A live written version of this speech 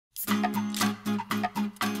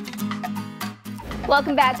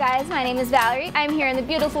Welcome back, guys. My name is Valerie. I'm here in the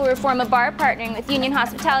beautiful Reforma bar partnering with Union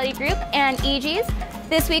Hospitality Group and Eegee's.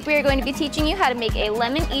 This week we are going to be teaching you how to make a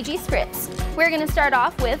Lemon Eegee Spritz. We're going to start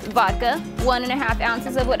off with vodka, 1.5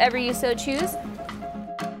 ounces of whatever you so choose.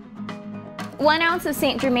 1 ounce of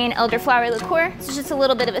St. Germain elderflower liqueur. It's just a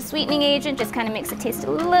little bit of a sweetening agent, just kind of makes it taste a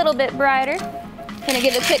little bit brighter. Gonna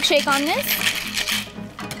give a quick shake on this.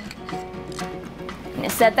 Gonna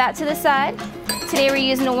set that to the side. Today we're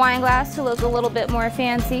using a wine glass to look a little bit more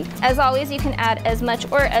fancy. As always, you can add as much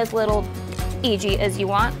or as little Eegee as you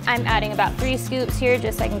want. I'm adding about 3 scoops here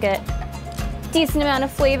just so I can get a decent amount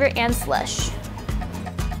of flavor and slush.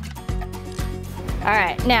 All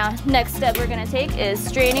right, now next step we're gonna take is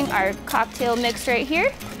straining our cocktail mix right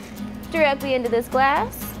here directly into this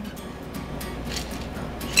glass.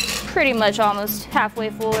 Pretty much almost halfway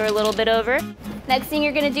full or a little bit over. Next thing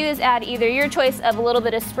you're gonna do is add either your choice of a little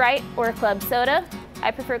bit of Sprite or club soda.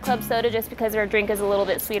 I prefer club soda just because our drink is a little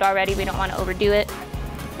bit sweet already. We don't want to overdo it.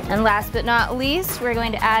 And last but not least, we're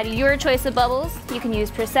going to add your choice of bubbles. You can use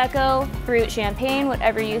Prosecco, Brut Champagne,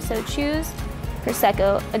 whatever you so choose.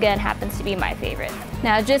 Prosecco, again, happens to be my favorite.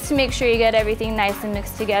 Now, just to make sure you get everything nice and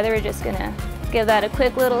mixed together, we're just gonna give that a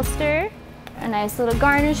quick little stir. A nice little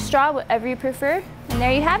garnish straw, whatever you prefer. And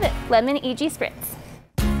there you have it, Lemon Eegee Spritz.